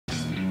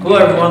Hello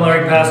everyone,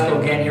 Larry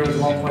Pasqualli again here with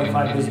the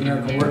 1.5 Busy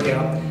Miracle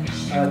Workout.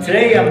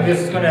 Today I'm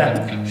just going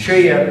to show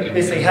you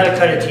basically how to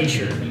cut a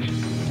t-shirt.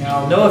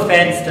 Now, no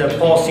offense to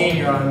Paul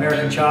Sr. on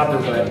American Chopper,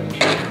 but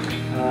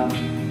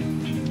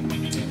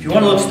if you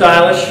want to look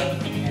stylish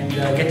and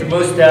get the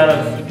most out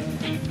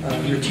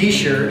of your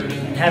t-shirt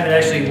and have it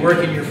actually work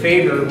in your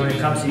favor when it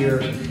comes to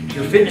your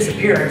fitness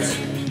appearance,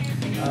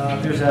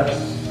 there's a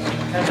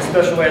kind of a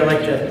special way I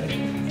like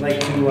to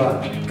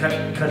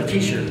cut a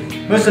t-shirt.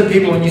 Most of the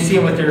people, when you see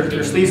them with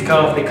their sleeves cut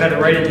off, they cut it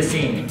right at the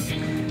seam.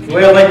 The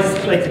way I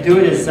like to do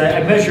it is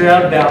I measure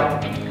out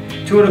about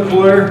 2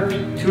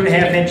 1/4,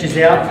 2.5 inches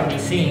out from the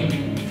seam.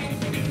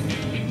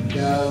 Put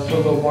a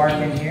little mark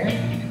in here.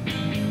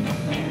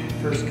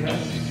 First cut.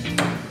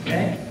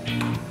 Okay.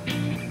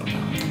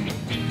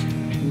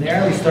 From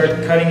there we start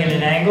cutting at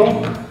an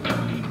angle.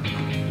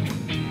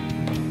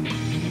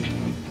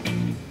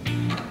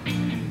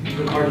 A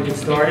bit hard to get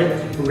started.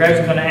 We're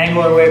gradually going to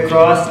angle our way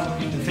across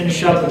and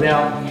finish up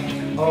about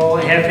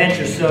a half inch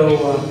or so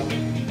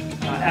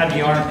out of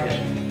the armpit.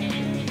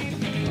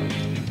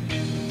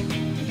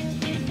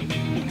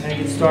 Kind of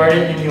get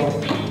started, and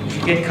as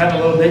you get cut a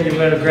little bit, you're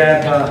going to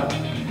grab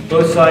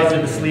both sides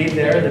of the sleeve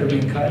there that are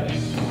being cut.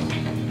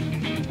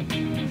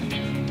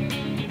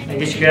 I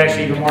guess you could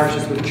actually even mark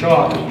this with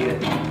chalk if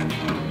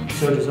you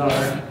so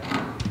desire.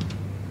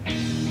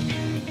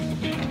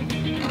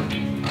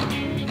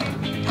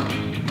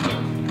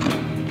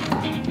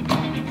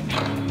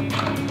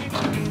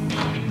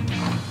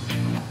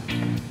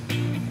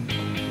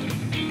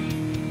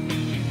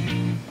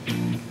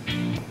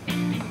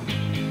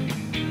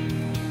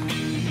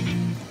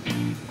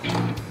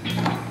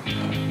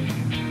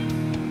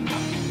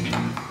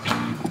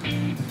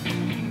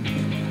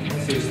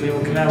 So your sleeve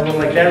will come out a little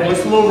like that. It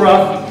looks a little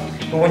rough,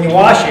 but when you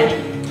wash it,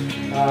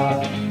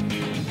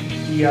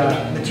 the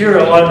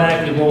material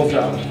automatically rolls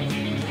up.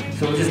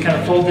 So we'll just kind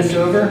of fold this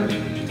over.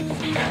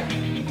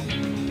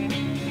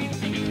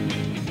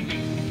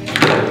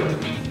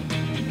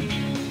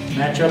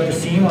 Match up the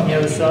seam on the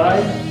other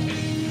side.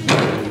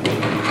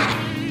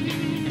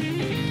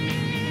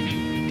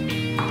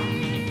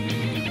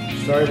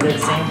 Start at that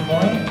same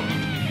point.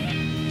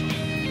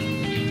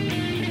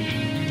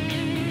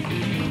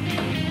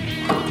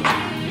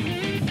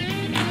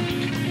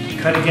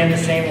 Cut again the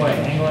same way,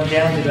 angling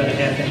down to about a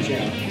half inch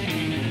out.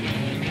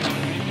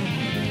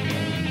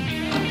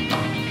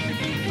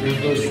 Grab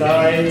both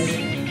sides.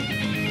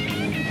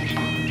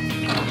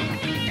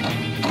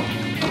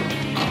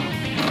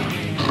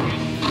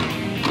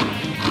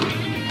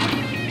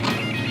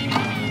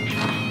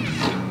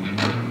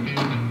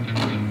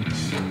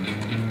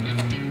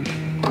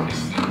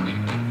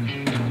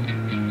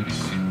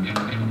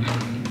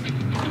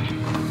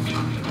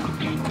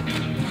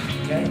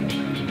 Okay.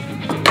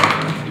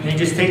 And you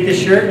just take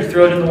this shirt, you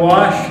throw it in the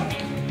wash,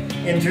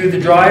 in through the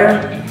dryer,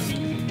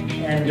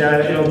 and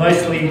it'll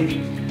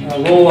nicely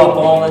roll up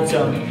all on its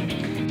own.